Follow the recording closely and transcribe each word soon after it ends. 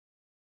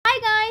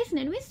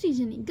నేను మీ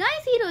శ్రీజని.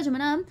 గైస్ ఈరోజు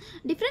మనం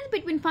difference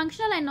between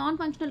functional and non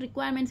functional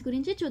requirements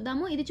గురించి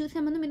చూద్దాము. ఇది చూసే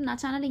ముందు మీరు నా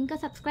ఛానల్ ఇంకా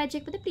సబ్స్క్రైబ్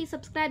చేయకపోతే ప్లీజ్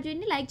సబ్స్క్రైబ్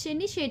చేయండి, లైక్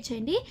చేయండి, షేర్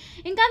చేయండి.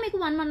 ఇంకా మీకు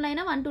 1.1లో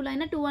అయినా 1.2లో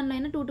అయినా 2.1లో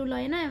అయినా 2.2లో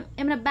అయినా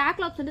ఏమైనా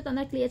బ్యాక్లాగ్స్ ఉంటే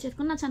తొందరగా క్లియర్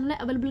చేసుకుని నా ఛానల్లో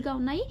అవైలబుల్గా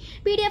ఉన్నాయి.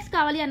 పీడిఎఫ్స్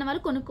కావాలి అన్న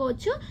వాళ్ళు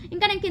కొనుక్కోవచ్చు.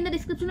 ఇంకా నేను కింద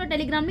డిస్క్రిప్షన్లో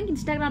టెలిగ్రామ్ లింక్,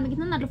 ఇన్స్టాగ్రామ్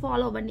లింక్ దాంట్లో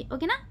ఫాలో అవ్వండి.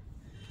 ఓకేనా?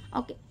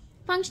 ఓకే,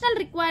 ఫంక్షనల్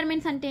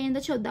రిక్వైర్మెంట్స్ అంటే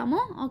ఏందో చూద్దాము.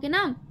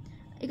 ఓకేనా?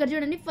 ఇక్కడ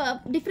చూడండి,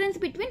 difference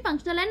between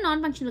functional and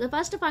non functional.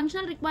 First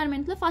functional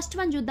రిక్వైర్మెంట్స్లో first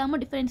one చూద్దాము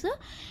difference.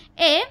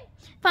 A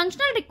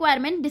functional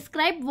requirement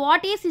describe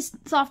what a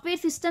software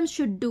system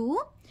should do.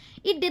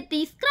 It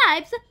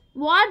describes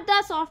what the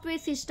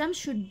software system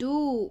should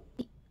do.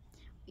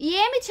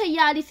 ఏమి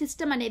చెయ్యాలి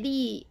system అనేది,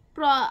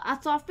 ఆ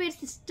సాఫ్ట్వేర్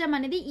సిస్టమ్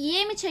అనేది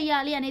ఏమి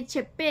చెయ్యాలి అనేది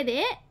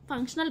చెప్పేదే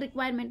ఫంక్షనల్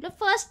రిక్వైర్మెంట్లో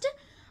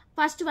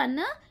ఫస్ట్ వన్.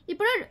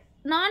 ఇప్పుడు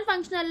నాన్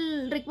ఫంక్షనల్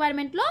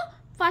రిక్వైర్మెంట్లో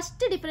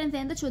ఫస్ట్ డిఫరెన్స్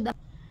ఏంటో చూద్దాం.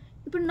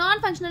 ఇప్పుడు non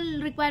functional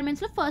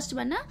రిక్వైర్మెంట్స్లో first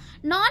one,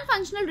 non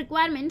functional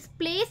requirements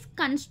place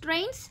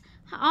constraints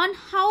on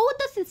how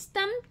the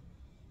system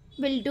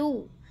will do.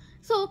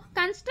 So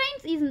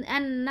constraints is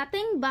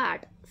nothing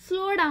but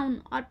slow down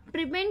are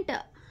prevent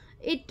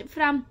it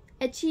from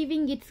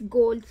achieving it's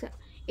goals.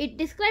 It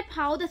describe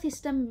how the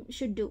system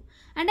should do.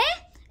 అంటే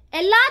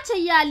ఎలా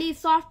చెయ్యాలి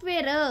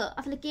software,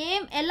 అసలు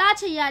ఎలా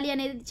చెయ్యాలి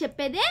అనేది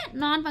చెప్పేదే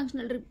non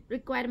functional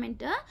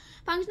requirement.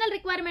 Functional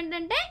requirement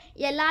అంటే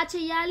ఎలా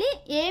చెయ్యాలి,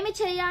 ఏమి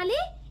చెయ్యాలి,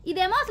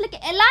 ఇదేమో అసలు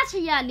ఎలా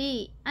చెయ్యాలి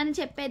అని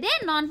చెప్పేదే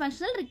నాన్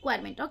ఫంక్షనల్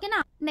రిక్వైర్మెంట్. ఓకేనా?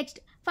 నెక్స్ట్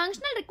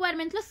ఫంక్షనల్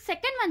రిక్వైర్మెంట్స్లో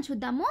సెకండ్ వన్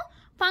చూద్దాము.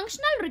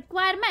 Functional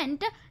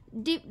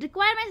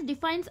requirements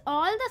defines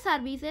all the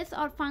services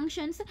are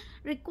functions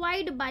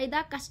required by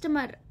the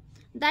customer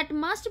that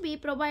must be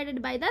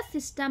provided by the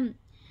system.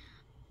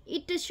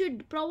 It should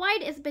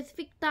provide a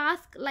specific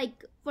task like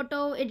photo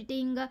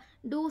editing,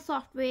 do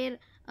software,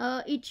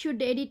 it should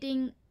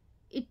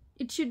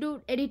do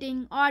editing,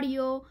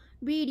 audio,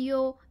 video,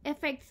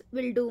 effects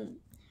will do.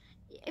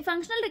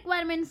 Functional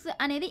requirements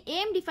అనేది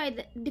ఏం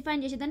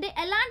define చేసేది అంటే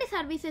ఎలాంటి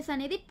services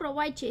అనేది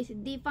provide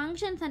చేసిద్ది,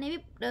 functions అనేవి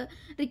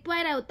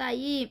require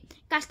అవుతాయి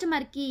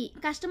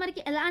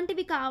కస్టమర్కి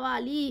ఎలాంటివి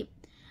కావాలి,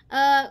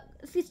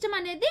 సిస్టమ్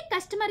అనేది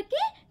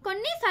కస్టమర్కి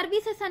కొన్ని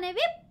సర్వీసెస్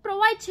అనేవి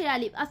ప్రొవైడ్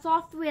చేయాలి ఆ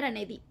సాఫ్ట్వేర్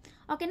అనేది.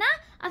 ఓకేనా?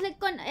 అసలు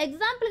కొన్ని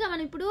ఎగ్జాంపుల్గా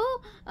మనం ఇప్పుడు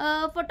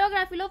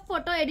ఫోటోగ్రఫీలో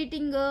ఫోటో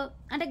ఎడిటింగ్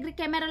అంటే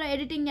కెమెరాలో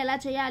ఎడిటింగ్ ఎలా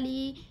చేయాలి,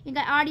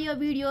 ఇంకా ఆడియో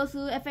వీడియోస్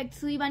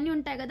ఎఫెక్ట్స్ ఇవన్నీ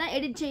ఉంటాయి కదా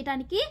ఎడిట్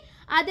చేయడానికి.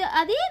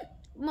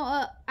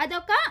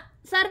 అదొక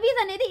సర్వీస్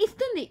అనేది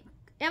ఇస్తుంది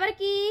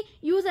ఎవరికి,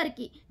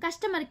 యూజర్కి,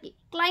 కస్టమర్కి,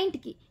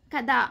 క్లయింట్కి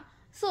కదా.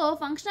 సో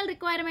ఫంక్షనల్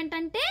రిక్వైర్మెంట్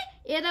అంటే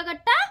ఏదో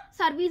గట్ట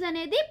సర్వీస్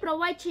అనేది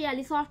ప్రొవైడ్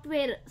చేయాలి,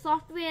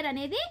 సాఫ్ట్వేర్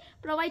అనేది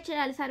ప్రొవైడ్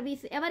చేయాలి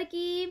సర్వీస్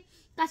ఎవరికి,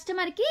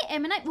 కస్టమర్కి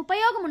ఏమైనా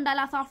ఉపయోగం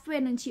ఉండాలి ఆ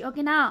సాఫ్ట్వేర్ నుంచి.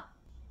 ఓకేనా?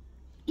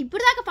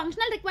 ఇప్పుడు దాకా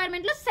ఫంక్షనల్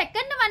రిక్వైర్మెంట్లో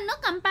సెకండ్ వన్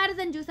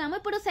కంపారిజన్ చూసాము.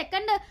 ఇప్పుడు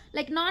second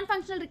non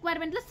functional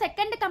రిక్వైర్మెంట్లో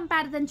second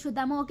comparison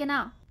చూద్దాము. ఓకేనా?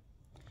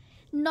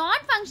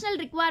 Non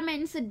functional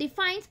requirements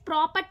defines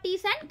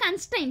properties and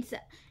constraints.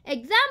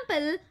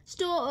 Example,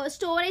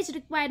 storage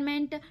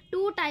requirement.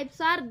 2 types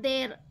are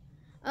there,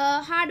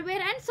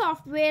 hardware and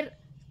software,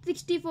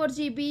 64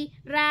 GB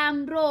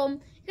RAM, Rome.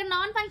 ఇక్కడ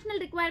నాన్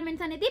ఫంక్షనల్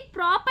రిక్వైర్మెంట్స్ అనేది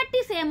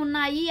properties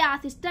ఏమున్నాయి ఆ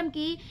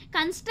సిస్టమ్కి,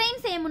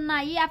 constraints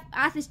ఏమున్నాయి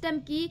ఆ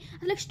సిస్టమ్కి,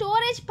 అసలు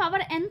స్టోరేజ్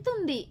పవర్ ఎంత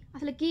ఉంది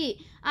అసలుకి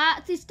ఆ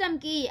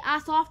సిస్టమ్కి, ఆ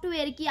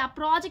సాఫ్ట్వేర్కి, ఆ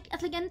ప్రాజెక్ట్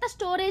అసలు ఎంత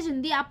స్టోరేజ్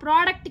ఉంది ఆ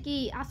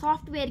ప్రోడక్ట్కి, ఆ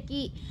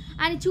సాఫ్ట్వేర్కి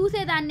అని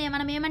చూసేదాన్నే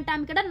మనం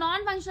ఏమంటాం ఇక్కడ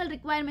నాన్ ఫంక్షనల్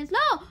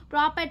రిక్వైర్మెంట్స్లో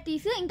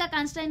ప్రాపర్టీస్ ఇంకా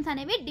కన్స్ట్రైన్స్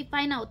అనేవి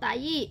డిఫైన్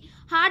అవుతాయి.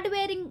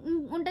 హార్డ్వేర్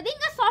ఉంటుంది,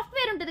 ఇంకా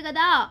సాఫ్ట్వేర్ ఉంటుంది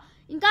కదా.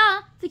 ఇంకా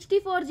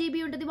 64 GB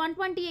ఉంటుంది,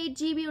 128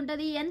 GB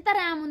ఉంటుంది, ఎంత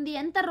ర్యామ్ ఉంది,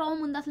 ఎంత రోమ్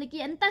ఉంది, అసలుకి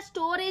ఎంత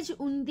స్టోరేజ్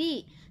ఉంది,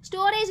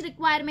 స్టోరేజ్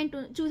రిక్వైర్మెంట్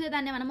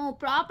చూసేదాన్ని మనము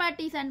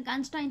ప్రాపర్టీస్ అండ్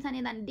కన్స్ట్రైన్స్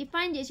అనే దాన్ని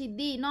డిఫైన్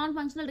చేసిద్ది నాన్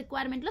ఫంక్షనల్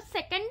రిక్వైర్మెంట్లో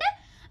సెకండ్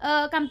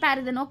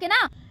కంపారిజన్.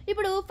 ఓకేనా?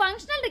 ఇప్పుడు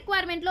ఫంక్షనల్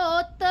రిక్వైర్మెంట్లో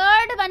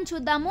థర్డ్ వన్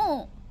చూద్దాము.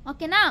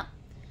 ఓకేనా?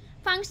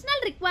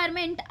 Functional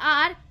requirement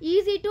are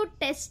easy to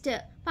test.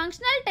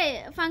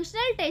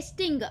 Functional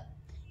testing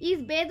is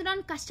based on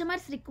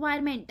customers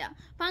requirement.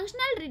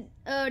 Functional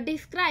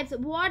describes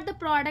what the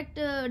product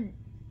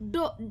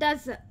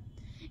does.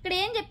 ఇక్కడ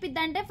ఏం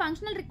చెప్పిద్దంటే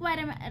ఫంక్షనల్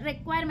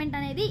రిక్వైర్మెంట్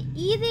అనేది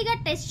ఈజీగా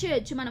టెస్ట్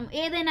చేయొచ్చు మనం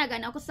ఏదైనా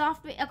కానీ ఒక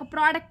సాఫ్ట్వేర్ ఒక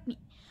ప్రోడక్ట్ని.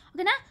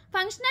 ఓకేనా?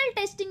 ఫంక్షనల్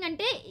టెస్టింగ్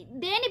అంటే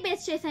దేని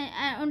బేస్ చేసే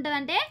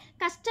ఉంటుందంటే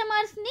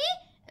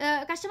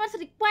కస్టమర్స్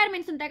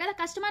రిక్వైర్మెంట్స్ ఉంటాయి కదా,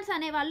 కస్టమర్స్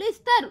అనేవాళ్ళు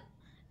ఇస్తారు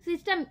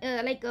సిస్టమ్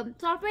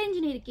సాఫ్ట్వేర్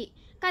ఇంజనీర్కి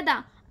కదా,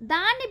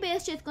 దాన్ని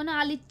బేస్ చేసుకొని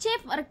వాళ్ళు ఇచ్చే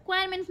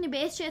రిక్వైర్మెంట్స్ని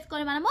బేస్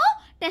చేసుకొని మనము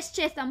టెస్ట్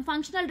చేస్తాం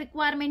ఫంక్షనల్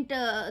రిక్వైర్మెంట్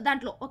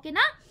దాంట్లో.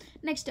 ఓకేనా?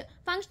 నెక్స్ట్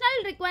ఫంక్షనల్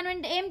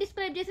రిక్వైర్మెంట్ ఏం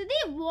డిస్క్రైబ్ చేసేది,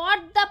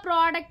 వాట్ ద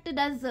ప్రోడక్ట్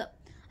డస్,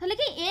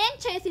 అసలుకి ఏం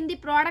చేసింది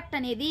ప్రోడక్ట్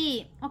అనేది.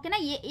 ఓకేనా?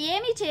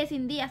 ఏమి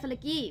చేసింది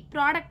అసలుకి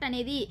ప్రోడక్ట్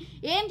అనేది,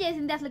 ఏం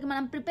చేసింది అసలుకి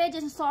మనం ప్రిపేర్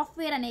చేసిన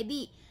సాఫ్ట్వేర్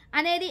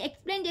అనేది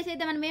ఎక్స్ప్లెయిన్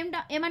చేసేది మనం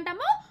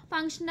ఏమంటాము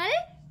ఫంక్షనల్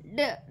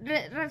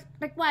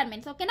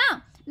రిక్వైర్మెంట్స్. ఓకేనా?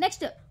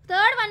 నెక్స్ట్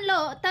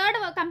థర్డ్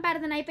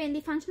కంపారిజన్ అయిపోయింది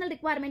ఫంక్షనల్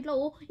రిక్వైర్మెంట్లో.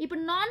 ఇప్పుడు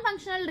నాన్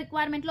ఫంక్షనల్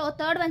రిక్వైర్మెంట్లో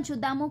థర్డ్ వన్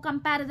చూద్దాము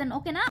కంపారిజన్.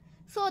 ఓకేనా?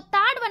 సో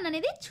థర్డ్ వన్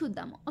అనేది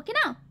చూద్దాము.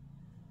 ఓకేనా?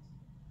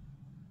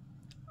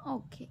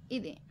 ఓకే,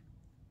 ఇది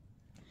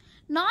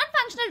non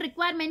functional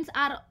requirements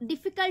are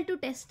difficult to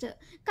test.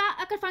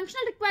 అక్కడ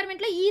ఫంక్షనల్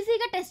రిక్వైర్మెంట్లో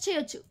ఈజీగా టెస్ట్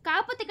చేయొచ్చు,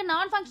 కాకపోతే ఇక్కడ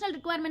నాన్ ఫంక్షనల్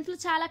రిక్వైర్మెంట్స్లో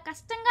చాలా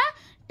కష్టంగా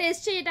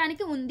టెస్ట్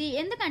చేయడానికి ఉంది.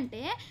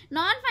 ఎందుకంటే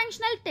non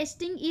functional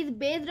testing is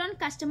based on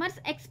customers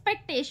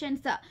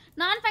expectations.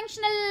 Non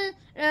functional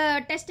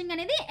testing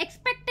అనేది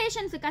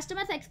ఎక్స్పెక్టేషన్స్,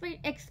 కస్టమర్స్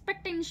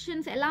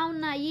ఎక్స్పెక్టేషన్స్ ఎలా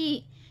ఉన్నాయి,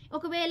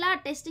 ఒకవేళ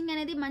టెస్టింగ్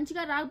అనేది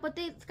మంచిగా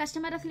రాకపోతే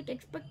కస్టమర్ అసలు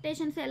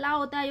ఎక్స్పెక్టేషన్స్ ఎలా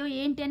అవుతాయో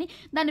ఏంటి అని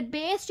దాన్ని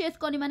బేస్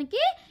చేసుకొని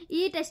మనకి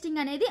ఈ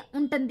టెస్టింగ్ అనేది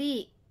ఉంటుంది.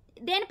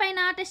 దేనిపైన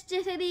టెస్ట్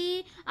చేసేది?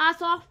 ఆ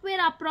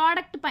సాఫ్ట్వేర్, ఆ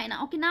ప్రోడక్ట్ పైన.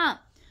 ఓకేనా?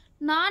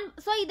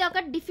 సో ఇది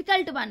ఒక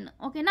డిఫికల్ట్ వన్.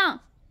 ఓకేనా?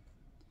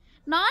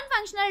 Non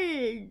functional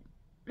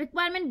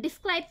requirement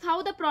describes how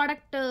the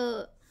product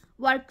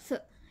works.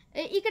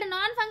 ఇక్కడ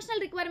నాన్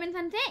ఫంక్షనల్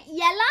రిక్వైర్మెంట్స్ అంటే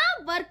ఎలా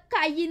వర్క్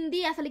అయ్యింది,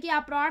 అసలుకి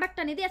ఆ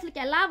ప్రోడక్ట్ అనేది అసలుకి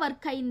ఎలా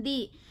వర్క్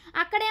అయ్యింది.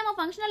 అక్కడేమో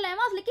ఫంక్షనల్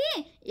ఏమో అసలుకి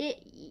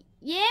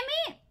ఏమి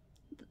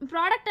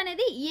ప్రోడక్ట్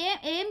అనేది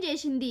ఏం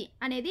చేసింది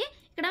అనేది,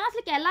 ఇక్కడేమో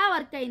అసలుకి ఎలా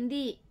వర్క్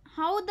అయింది,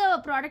 how the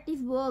product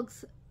is works.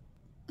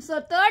 So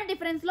third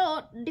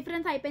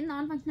difference అయిపోయింది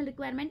నాన్ ఫంక్షనల్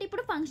రిక్వైర్మెంట్.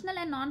 ఇప్పుడు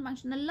functional and non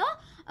ఫంక్షనల్లో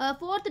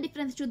fourth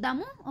difference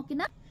చూద్దాము.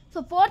 ఓకేనా?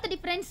 So fourth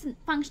difference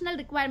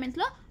functional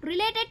రిక్వైర్మెంట్స్లో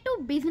related to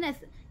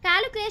business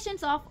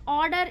calculations of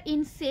order in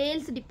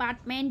sales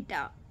department.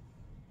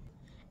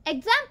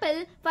 Example,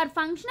 for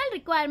functional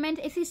requirement,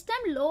 a system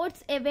loads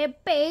a web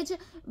page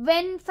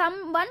when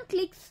someone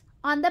clicks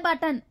on the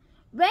button.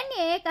 When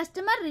a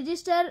customer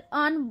register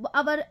on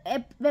our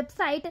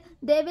website,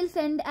 they will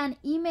send an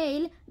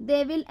email,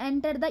 they will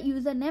enter the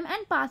username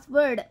and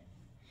password.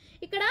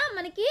 ఇక్కడ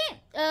మనకి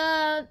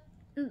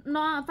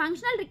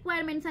functional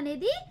requirements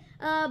అనేది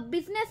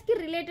బిజినెస్కి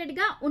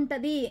రిలేటెడ్గా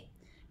ఉంటుంది.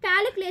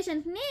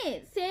 క్యాలిక్యులేషన్స్ని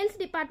sales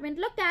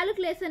డిపార్ట్మెంట్లో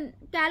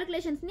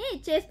క్యాలిక్యులేషన్స్ని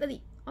చేస్తుంది.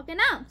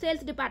 ఓకేనా?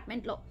 Sales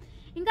డిపార్ట్మెంట్లో.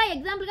 ఇంకా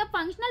ఎగ్జాంపుల్గా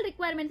ఫంక్షనల్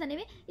రిక్వైర్మెంట్స్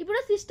అనేవి, ఇప్పుడు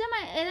సిస్టమ్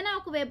ఏదైనా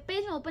ఒక వెబ్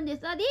పేజ్ని ఓపెన్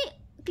చేస్తే అది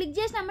క్లిక్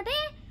చేసినామంటే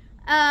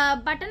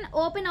బటన్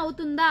ఓపెన్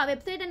అవుతుందా,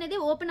 వెబ్సైట్ అనేది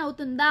ఓపెన్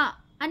అవుతుందా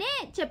అని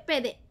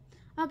చెప్పేదే.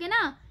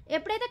 ఓకేనా?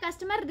 ఎప్పుడైతే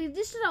కస్టమర్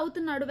రిజిస్టర్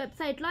అవుతున్నాడు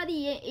వెబ్సైట్లో, అది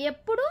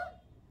ఎప్పుడు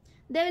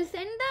they will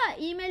send the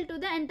email to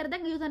the enter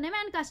the user name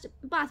and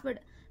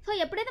password. So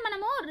ఎప్పుడైతే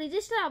మనము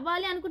రిజిస్టర్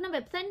అవ్వాలి అనుకున్న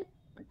వెబ్సైట్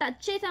టచ్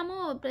చేసామో,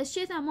 ప్రెస్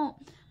చేసామో,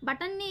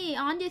 బటన్ని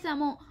ఆన్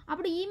చేసామో,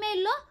 అప్పుడు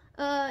ఈమెయిల్లో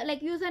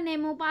లైక్ యూజర్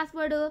నేమ్,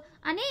 పాస్వర్డ్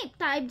అని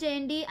టైప్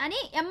చేయండి అని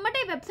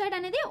ఎమ్మటే వెబ్సైట్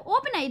అనేది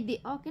ఓపెన్ అయ్యిద్ది.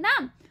 ఓకేనా?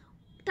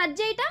 టచ్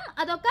చేయటం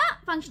అదొక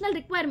ఫంక్షనల్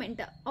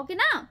రిక్వైర్మెంట్.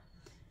 ఓకేనా?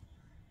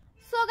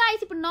 సో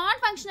గైస్ ఇప్పుడు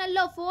నాన్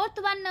ఫంక్షనల్లో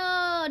ఫోర్త్ వన్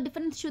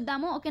డిఫరెన్స్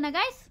చూద్దాము. ఓకేనా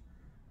guys?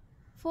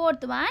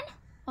 Fourth one.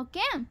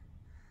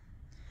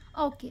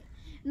 Okay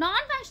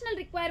non functional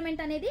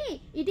requirement అనేది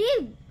it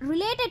is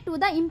related to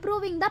the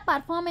improving the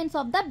performance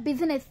of the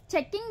business,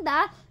 checking the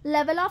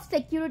level of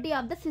security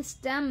of the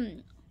system.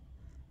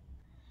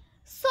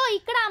 So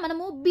ఇక్కడ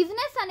మనము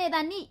business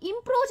అనేదాన్ని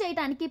improve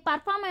చేయడానికి,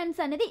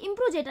 performance అనేది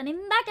improve చేయడానికి,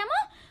 ఇందాకేమో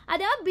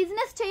అదేమో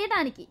business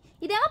చేయడానికి,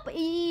 ఇదేమో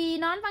ఈ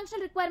నాన్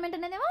ఫంక్షనల్ రిక్వైర్మెంట్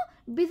అనేదేమో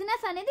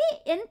బిజినెస్ అనేది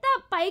ఎంత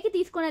పైకి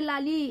తీసుకొని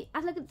వెళ్ళాలి,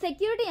 అసలు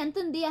సెక్యూరిటీ ఎంత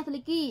ఉంది,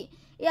 అసలుకి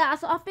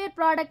సాఫ్ట్వేర్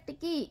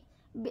ప్రోడక్ట్కి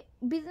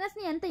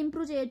బిజినెస్ని ఎంత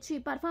ఇంప్రూవ్ చేయొచ్చు,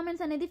 పర్ఫార్మెన్స్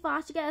అనేది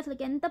ఫాస్ట్గా, అసలు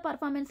ఎంత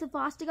పర్ఫార్మెన్స్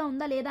ఫాస్ట్గా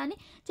ఉందా లేదా అని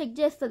చెక్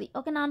చేస్తుంది.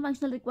 Okay, non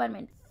functional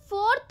requirement.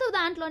 Fourth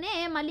దాంట్లోనే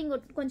మళ్ళీ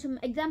కొంచెం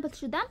ఎగ్జాంపుల్స్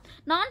చూద్దాం.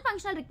 Non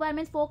functional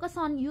requirements focus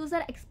on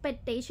user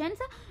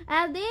expectations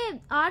as they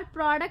are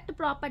product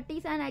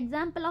properties. And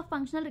example of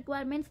functional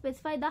requirements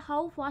specify the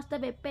how fast the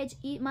web page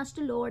must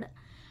load.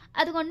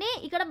 అదిగోండి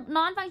ఇక్కడ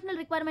non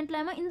functional రిక్వైర్మెంట్లో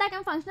ఏమో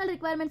ఇందాకేమో functional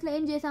రిక్వైర్మెంట్స్లో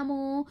ఏం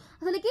చేసాము,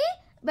 అసలుకి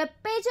వెబ్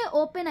పేజ్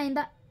ఓపెన్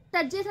అయిందా,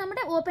 touch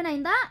చేసినామంటే open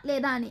అయిందా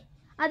లేదా అని,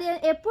 అది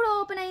ఎప్పుడు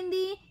ఓపెన్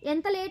అయింది,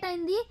 ఎంత లేట్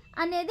అయింది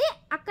అనేది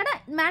అక్కడ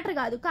మ్యాటర్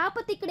కాదు.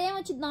 కాకపోతే ఇక్కడ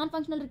ఏమొచ్చింది నాన్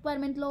ఫంక్షనల్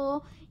రిక్వైర్మెంట్లో,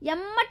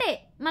 ఎమ్మటే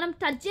మనం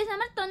టచ్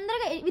చేసామంటే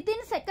తొందరగా విత్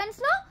ఇన్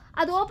సెకండ్స్లో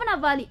అది ఓపెన్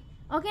అవ్వాలి.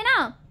 ఓకేనా?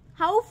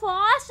 How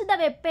fast the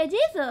web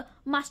pages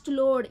must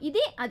load,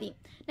 ఇది అది.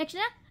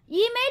 Next,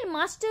 email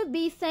must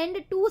be send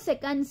 2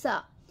 seconds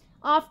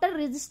after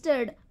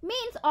registered,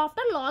 means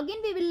after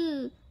login we will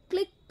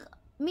click,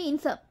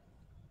 means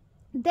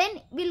then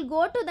we'll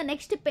go to the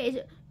next page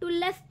to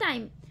less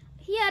time.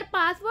 Here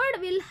password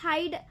will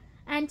hide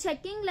and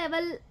checking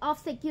level of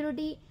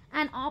security,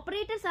 and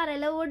operators are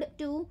allowed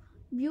to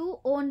view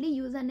only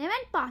username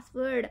and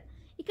password.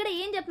 ఇక్కడ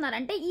ఏం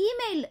చెప్తున్నారంటే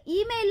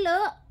email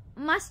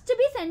must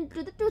be send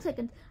to the 2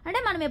 seconds. అంటే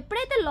మనం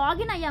ఎప్పుడైతే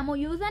login అయ్యామో,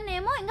 user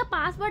నేమో ఇంకా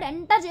password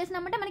enter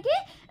చేసినామంటే మనకి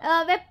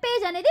వెబ్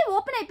పేజ్ అనేది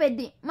ఓపెన్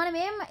అయిపోయింది. మనం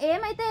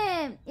ఏమైతే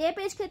ఏ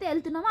పేజ్కి అయితే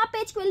వెళ్తున్నామో ఆ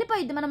పేజ్కి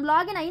వెళ్ళిపోయింది మనం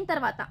లాగిన్ అయిన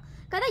తర్వాత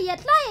కదా.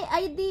 ఎట్లా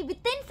అయింది,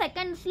 విత్ ఇన్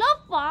సెకండ్స్లో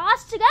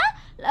ఫాస్ట్గా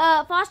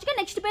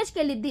నెక్స్ట్ పేజ్కి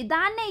వెళ్ళిద్ది.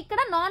 దాన్నే ఇక్కడ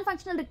నాన్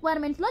ఫంక్షనల్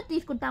రిక్వైర్మెంట్స్లో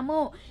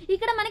తీసుకుంటాము.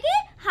 ఇక్కడ మనకి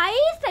హై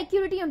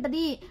సెక్యూరిటీ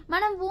ఉంటుంది.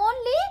 మనం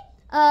ఓన్లీ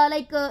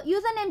లైక్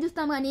యూజర్ నేమ్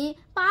చూస్తాం కానీ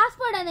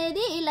పాస్వర్డ్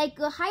అనేది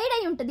లైక్ హైడ్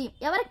అయి ఉంటుంది,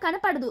 ఎవరికి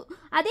కనపడదు.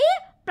 అది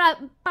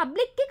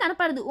పబ్లిక్కి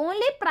కనపడదు,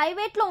 ఓన్లీ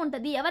ప్రైవేట్లో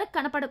ఉంటుంది, ఎవరికి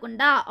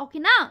కనపడకుండా.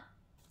 ఓకేనా?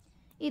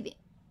 ఇది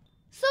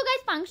so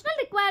guys functional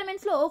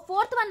రిక్వైర్మెంట్స్లో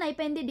 4th one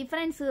అయిపోయింది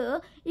డిఫరెన్స్.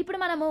 ఇప్పుడు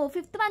మనము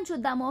 5th వన్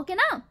చూద్దాము.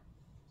 ఓకేనా,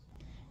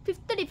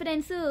 5th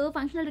డిఫరెన్స్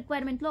ఫంక్షనల్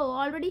రిక్వైర్మెంట్లో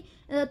ఆల్రెడీ,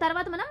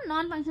 తర్వాత మనం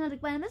non functional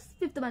requirements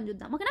 5th one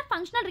చూద్దాం. ఓకేనా,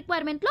 functional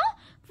రిక్వైర్మెంట్లో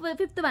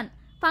 5th one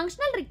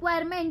functional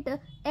requirement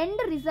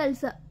end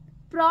results,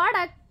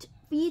 product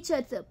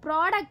features,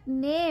 product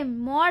name,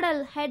 model,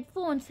 head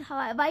phones,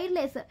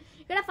 wireless.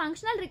 ఇక్కడ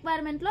ఫంక్షనల్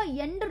రిక్వైర్మెంట్లో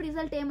ఎండ్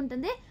రిజల్ట్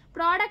ఏముంటుంది,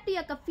 ప్రోడక్ట్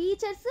యొక్క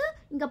ఫీచర్స్,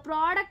 ఇంకా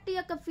ప్రోడక్ట్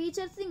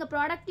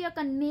యొక్క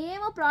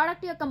నేమ్,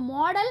 ప్రోడక్ట్ యొక్క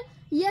మోడల్,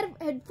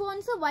 హెడ్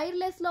ఫోన్స్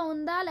వైర్లెస్లో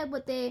ఉందా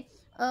లేకపోతే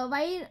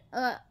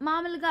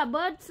మామూలుగా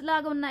బర్డ్స్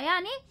లాగా ఉన్నాయా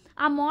అని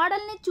ఆ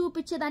మోడల్ని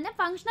చూపించేదాన్ని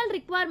ఫంక్షనల్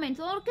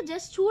రిక్వైర్మెంట్స్. ఓకే,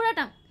 జస్ట్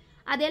చూడటం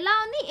అది ఎలా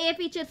ఉంది, ఏ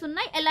ఫీచర్స్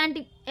ఉన్నాయి,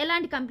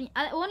 ఎలాంటి company,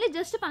 only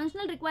just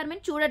functional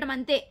requirement చూడటం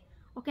అంతే.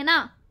 ఓకేనా,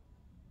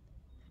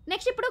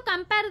 నెక్స్ట్ ఇప్పుడు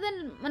comparison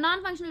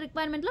non functional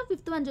రిక్వైర్మెంట్లో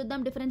 5th one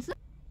చూద్దాం difference.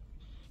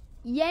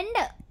 End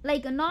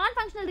like non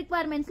functional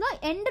రిక్వైర్మెంట్స్లో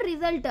end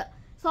result,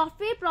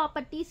 software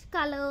properties,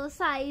 colour,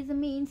 size,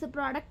 means,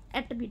 product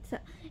attributes.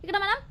 ఇక్కడ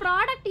మనం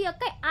ప్రోడక్ట్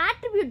యొక్క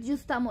అట్రిబ్యూట్స్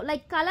చూస్తాము,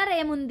 లైక్ కలర్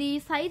ఏముంది,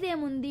 సైజ్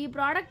ఏముంది,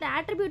 ప్రోడక్ట్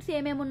అట్రిబ్యూట్స్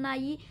ఏమేమి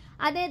ఉన్నాయి,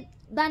 అదే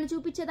దాన్ని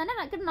చూపించేదాన్ని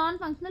ఇక్కడ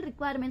నాన్ ఫంక్షనల్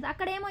రిక్వైర్మెంట్స్.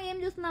 అక్కడ ఏం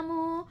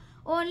చూస్తున్నాము,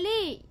 ఓన్లీ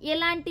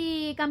ఎలాంటి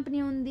కంపెనీ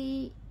ఉంది,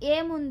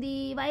 ఏముంది,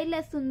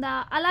 వైర్లెస్ ఉందా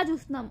అలా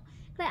చూస్తున్నాము.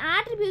 ఇక్కడ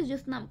అట్రిబ్యూట్స్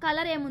చూస్తున్నాం,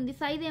 కలర్ ఏముంది,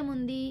 సైజ్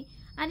ఏముంది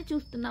అని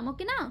చూస్తున్నాం.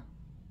 ఓకేనా,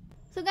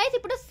 సో గైస్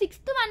ఇప్పుడు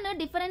 6th one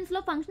డిఫరెన్స్లో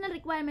functional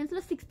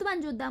రిక్వైర్మెంట్స్లో 6th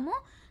one చూద్దాము.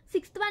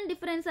 6th one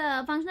difference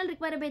functional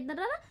requirement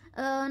తర్వాత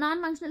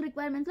నాన్ ఫంక్షనల్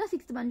రిక్వైర్మెంట్స్లో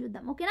 6th వన్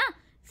చూద్దాం. ఓకేనా,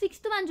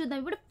 6th వన్ చూద్దాం.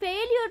 ఇప్పుడు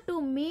failure to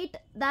meet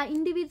the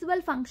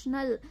individual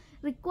functional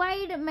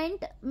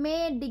requirement May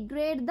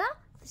degrade the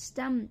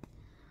system.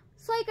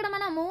 So ఇక్కడ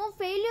మనము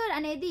ఫెయిల్యూర్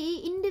అనేది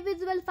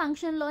ఇండివిజువల్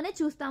ఫంక్షన్లోనే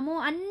చూస్తాము.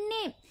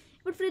 అన్నీ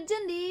ఇప్పుడు ఫ్రిడ్జ్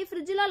ఉంది,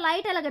 ఫ్రిడ్జ్లో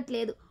లైట్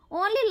ఎలగట్లేదు,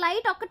 ఓన్లీ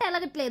లైట్ ఒక్కటే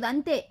ఎలగట్లేదు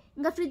అంతే,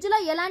 ఇంకా ఫ్రిడ్జ్లో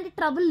ఎలాంటి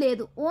ట్రబుల్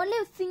లేదు, ఓన్లీ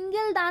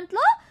సింగిల్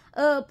దాంట్లో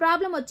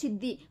ప్రాబ్లం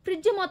వచ్చింది,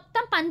 ఫ్రిడ్జ్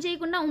మొత్తం పని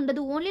చేయకుండా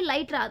ఉండదు, ఓన్లీ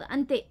లైట్ రాదు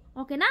అంతే.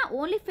 ఓకేనా,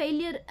 ఓన్లీ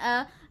ఫెయిల్యూర్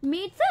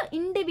మీట్స్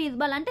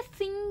ఇండివిజువల్ అంటే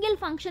సింగిల్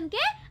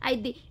ఫంక్షన్కే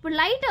అయింది. ఇప్పుడు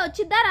లైట్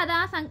వచ్చిద్దా రాదా,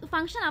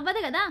 ఫంక్షన్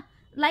అవ్వదు కదా,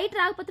 లైట్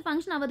రాకపోతే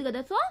ఫంక్షన్ అవ్వదు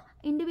కదా, సో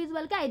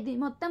ఇండివిజువల్కే అయింది,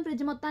 మొత్తం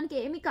ఫ్రిడ్జ్ మొత్తానికి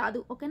ఏమీ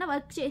కాదు. ఓకేనా,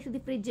 వర్క్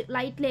చేసేది ఫ్రిడ్జ్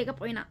లైట్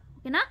లేకపోయినా.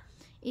 ఓకేనా,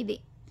 ఇది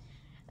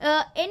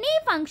any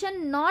function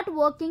not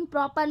working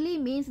properly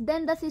means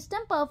then the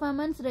system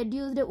performance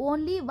reduced,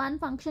 only one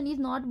function is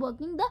not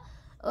working, the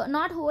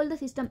not hold the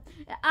system.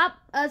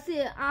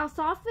 ఆ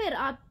సాఫ్ట్వేర్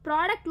ఆ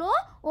ప్రోడక్ట్లో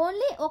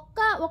ఓన్లీ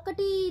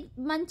ఒక్కటి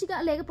మంచిగా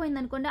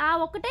లేకపోయింది అనుకోండి, ఆ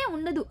ఒక్కటే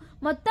ఉండదు,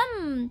 మొత్తం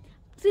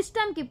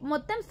సిస్టమ్కి,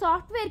 మొత్తం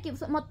సాఫ్ట్వేర్కి,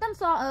 మొత్తం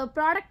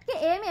ప్రోడక్ట్కి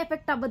ఏమి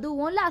ఎఫెక్ట్ అవ్వదు,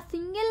 ఓన్లీ ఆ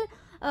సింగిల్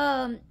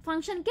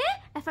ఫంక్షన్కే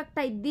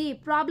ఎఫెక్ట్ అయ్యిద్ది,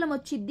 ప్రాబ్లం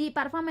వచ్చిద్ది,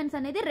 పర్ఫార్మెన్స్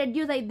అనేది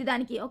రెడ్యూస్ అయ్యిద్ది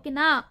దానికి.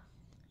 ఓకేనా,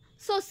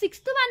 so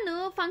 6th one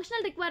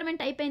functional requirement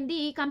అయిపోయింది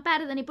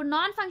కంపారిజన్. ఇప్పుడు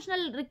నాన్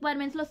ఫంక్షనల్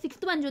రిక్వైర్మెంట్స్లో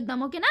 6th వన్ చూద్దాం.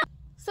 ఓకేనా,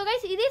 సో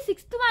గైస్ ఇది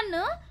 6th one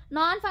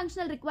non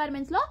functional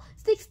రిక్వైర్మెంట్స్లో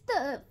 6th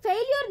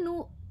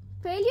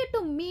failure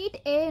to meet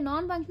A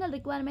non functional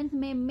requirements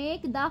may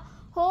make the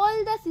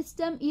whole the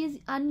system is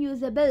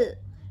unusable,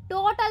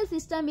 total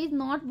system is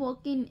not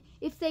working,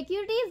 if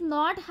security is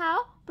not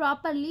have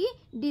properly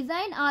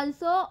designed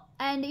also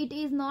and it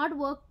is not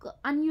work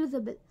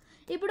unusable.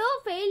 ఇప్పుడు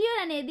failure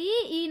అనేది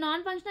ఈ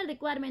non functional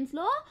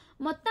రిక్వైర్మెంట్స్లో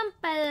మొత్తం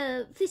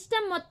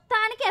system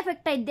మొత్తానికి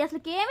effect అయింది,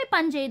 అసలు ఏమి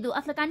పని చేయదు,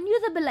 అసలు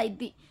అన్యూజబుల్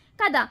అయింది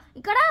కదా.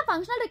 ఇక్కడ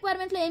ఫంక్షనల్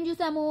రిక్వైర్మెంట్స్లో ఏం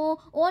చూసాము,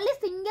 ఓన్లీ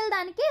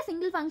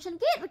సింగిల్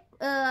ఫంక్షన్కి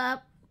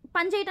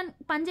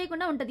పని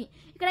చేయకుండా ఉంటుంది.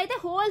 ఇక్కడైతే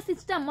హోల్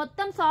సిస్టమ్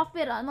మొత్తం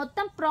సాఫ్ట్వేర్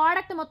మొత్తం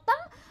ప్రోడక్ట్ మొత్తం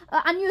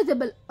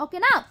అన్యూజబుల్.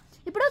 ఓకేనా,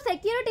 ఇప్పుడు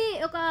సెక్యూరిటీ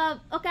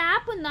ఒక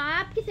యాప్ ఉంది, ఆ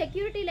యాప్కి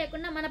సెక్యూరిటీ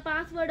లేకుండా మన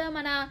పాస్వర్డ్,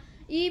 మన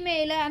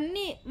ఈమెయిల్,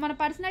 అన్ని మన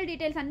పర్సనల్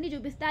డీటెయిల్స్ అన్నీ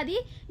చూపిస్తే అది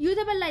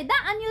యూజబుల్ అయిద్దా,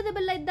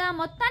 అన్యూజబుల్ అయిద్దా,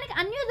 మొత్తానికి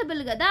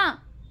అన్యూజబుల్ కదా.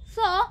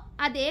 సో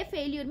అదే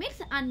ఫెయిల్యూర్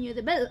మీన్స్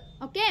అన్యూజబుల్.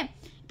 ఓకే,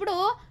 ఇప్పుడు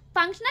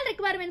ఫంక్షనల్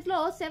రిక్వైర్మెంట్స్లో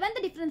 7th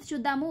డిఫరెన్స్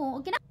చూద్దాము.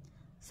 ఓకేనా,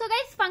 so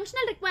guys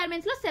functional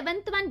రిక్వైర్మెంట్స్లో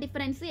 7th one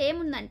difference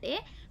ఏముందంటే,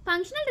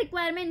 functional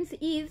requirements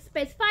is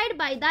specified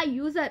by the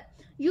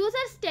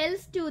users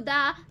tells to the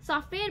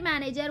software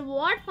manager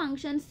what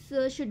functions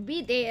should be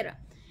there.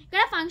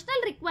 ఇక్కడ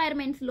functional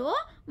రిక్వైర్మెంట్స్లో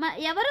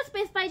ఎవరు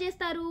specify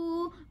చేస్తారు,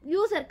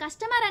 user,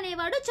 customer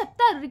అనేవాడు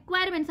చెప్తారు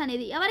requirements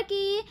అనేది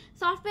ఎవరికి,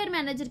 సాఫ్ట్వేర్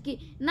మేనేజర్కి,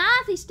 నా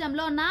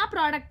సిస్టంలో నా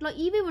ప్రోడక్ట్లో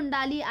ఇవి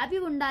ఉండాలి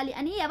అవి ఉండాలి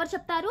అని ఎవరు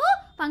చెప్తారు,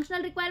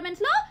 ఫంక్షనల్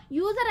రిక్వైర్మెంట్స్లో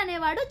యూజర్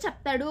అనేవాడు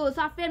చెప్తాడు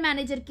సాఫ్ట్వేర్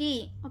మేనేజర్కి.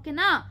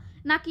 ఓకేనా,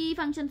 నాకు ఈ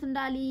ఫంక్షన్స్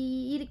ఉండాలి,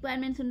 ఈ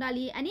రిక్వైర్మెంట్స్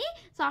ఉండాలి అని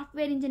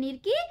software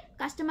ఇంజనీర్కి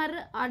customer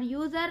or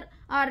user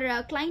are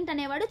client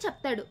అనేవాడు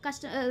చెప్తాడు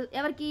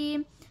ఎవరికి,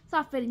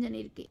 సాఫ్ట్వేర్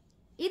ఇంజనీర్కి.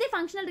 ఇది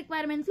ఫంక్షనల్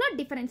రిక్వైర్మెంట్స్లో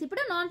డిఫరెన్స్.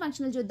 ఇప్పుడు నాన్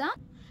ఫంక్షనల్ చూద్దాం.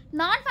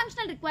 నాన్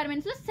ఫంక్షనల్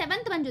రిక్వైర్మెంట్స్లో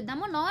 7th వన్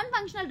చూద్దాము. నాన్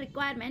ఫంక్షనల్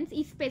రిక్వైర్మెంట్స్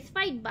ఈ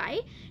specified by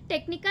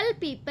technical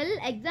people,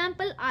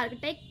 example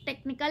architect,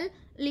 technical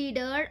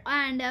leader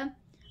and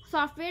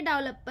software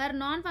developer.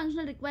 Non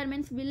functional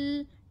requirements will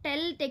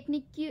tell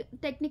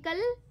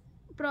technical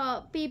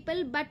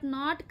people but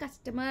not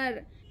customer.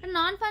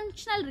 Non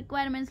functional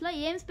రిక్వైర్మెంట్స్లో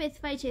ఏం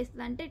specify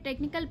చేస్తుంది అంటే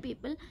technical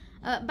people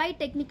by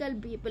technical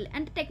people.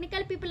 అంటే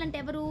technical people అంటే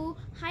ఎవరు?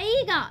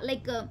 హైగా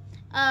like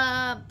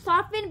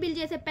software build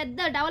చేసే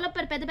పెద్ద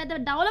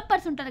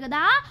developers ఉంటారు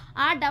కదా,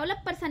 ఆ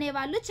డెవలపర్స్ అనే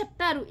వాళ్ళు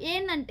చెప్తారు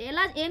ఏంటంటే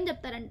ఏం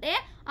చెప్తారంటే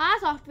ఆ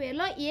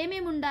సాఫ్ట్వేర్లో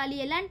ఏమేమి ఉండాలి,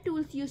 ఎలాంటి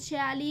టూల్స్ యూజ్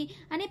చేయాలి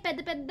అని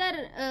పెద్ద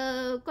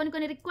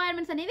కొన్ని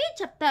రిక్వైర్మెంట్స్ అనేవి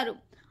చెప్తారు.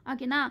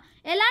 ఓకేనా?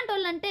 ఎలాంటి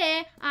వాళ్ళు అంటే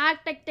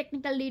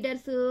టెక్నికల్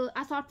లీడర్స్,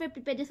 ఆ సాఫ్ట్వేర్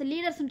ప్రిపేర్ చేసే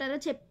లీడర్స్ ఉంటారో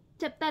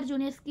చెప్తారు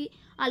జూనియర్స్కి.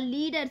 ఆ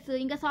లీడర్స్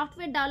ఇంకా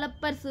సాఫ్ట్వేర్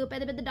డెవలపర్స్,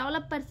 పెద్ద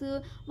డెవలపర్స్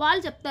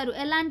వాళ్ళు చెప్తారు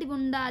ఎలాంటివి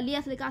ఉండాలి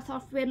అసలు ఆ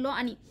సాఫ్ట్వేర్లో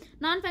అని.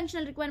 Non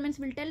functional requirements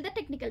will tell the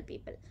technical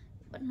people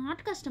but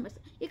not customers.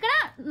 ఇక్కడ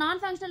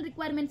నాన్ ఫంక్షనల్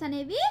రిక్వైర్మెంట్స్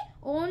అనేవి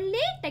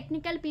ఓన్లీ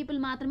టెక్నికల్ పీపుల్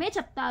మాత్రమే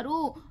చెప్తారు.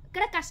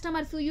 ఇక్కడ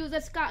కస్టమర్స్,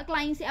 యూజర్స్,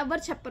 క్లయింట్స్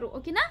ఎవరు చెప్పరు.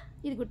 ఓకేనా?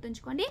 ఇది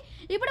గుర్తుంచుకోండి.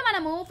 ఇప్పుడు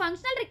మనము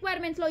ఫంక్షనల్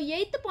రిక్వైర్మెంట్స్లో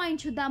 8th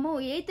పాయింట్ చూద్దాము,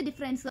 8th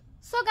డిఫరెన్స్.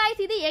 సో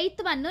గైస్ ఇది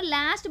 8th one,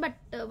 last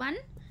but one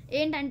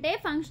ఏంటంటే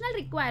functional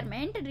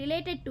requirement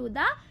related to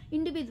the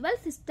individual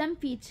system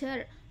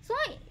feature. So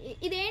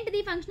ఇదేంటిది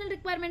ఫంక్షనల్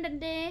రిక్వైర్మెంట్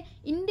అంటే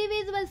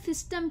ఇండివిజువల్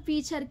సిస్టమ్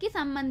ఫీచర్కి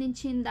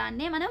సంబంధించిన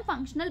దాన్నే మనం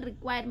ఫంక్షనల్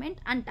రిక్వైర్మెంట్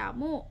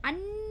అంటాము.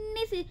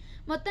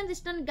 మొత్తం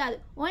సిస్టమ్ కాదు,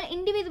 ఓన్లీ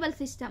ఇండివిజువల్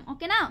సిస్టమ్.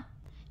 ఓకేనా?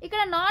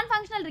 ఇక్కడ non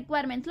functional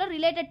రిక్వైర్మెంట్స్లో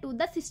related to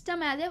the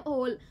system as a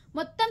whole,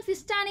 మొత్తం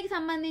సిస్టానికి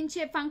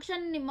సంబంధించే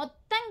ఫంక్షన్ని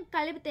మొత్తం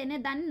కలిపితేనే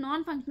దాన్ని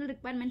నాన్ ఫంక్షనల్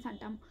రిక్వైర్మెంట్స్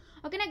అంటాము.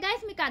 ఓకేనా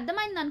గైస్? మీకు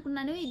అర్థమైంది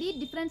అనుకున్నాను ఇది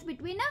difference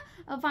between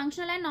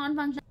functional and non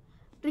functional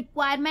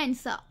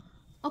requirements.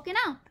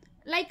 ఓకేనా?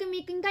 లైక్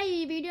మీకు ఇంకా ఈ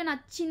వీడియో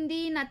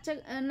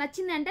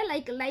నచ్చింది అంటే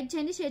లైక్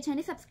చేయండి, షేర్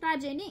చేయండి,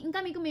 సబ్స్క్రైబ్ చేయండి. ఇంకా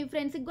మీకు మీ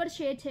ఫ్రెండ్స్కి కూడా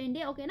షేర్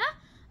చేయండి. ఓకేనా?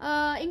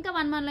 ఇంకా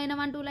 1 లైనా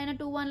 1 2 లైనా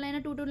 2 1 లైనా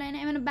 2 2 లైనా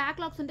ఏమైనా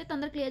బ్యాక్లాగ్స్ ఉంటే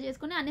తొందరగా క్లియర్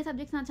చేసుకుని అన్ని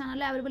సబ్జెక్ట్స్ నా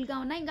ఛానల్లో అవైలబుల్గా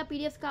ఉన్నాయి. ఇంకా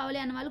పీడిఎఫ్స్ కావాలి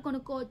అన్న వాళ్ళు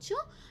కొనుక్కోవచ్చు.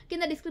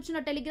 కింద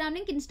డిస్క్రిప్షన్లో టెలిగ్రామ్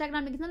లింక్,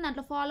 ఇన్స్టాగ్రామ్ లింక్ ఉంది,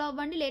 దాంట్లో ఫాలో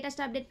అవ్వండి,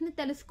 లేటెస్ట్ అప్డేట్స్ని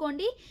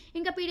తెలుసుకోండి.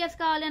 ఇంకా పీడిఎఫ్స్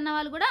కావాలి అన్న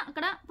వాళ్ళు కూడా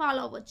అక్కడ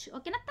ఫాలో అవ్వచ్చు.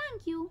 ఓకేనా?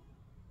 Thank you.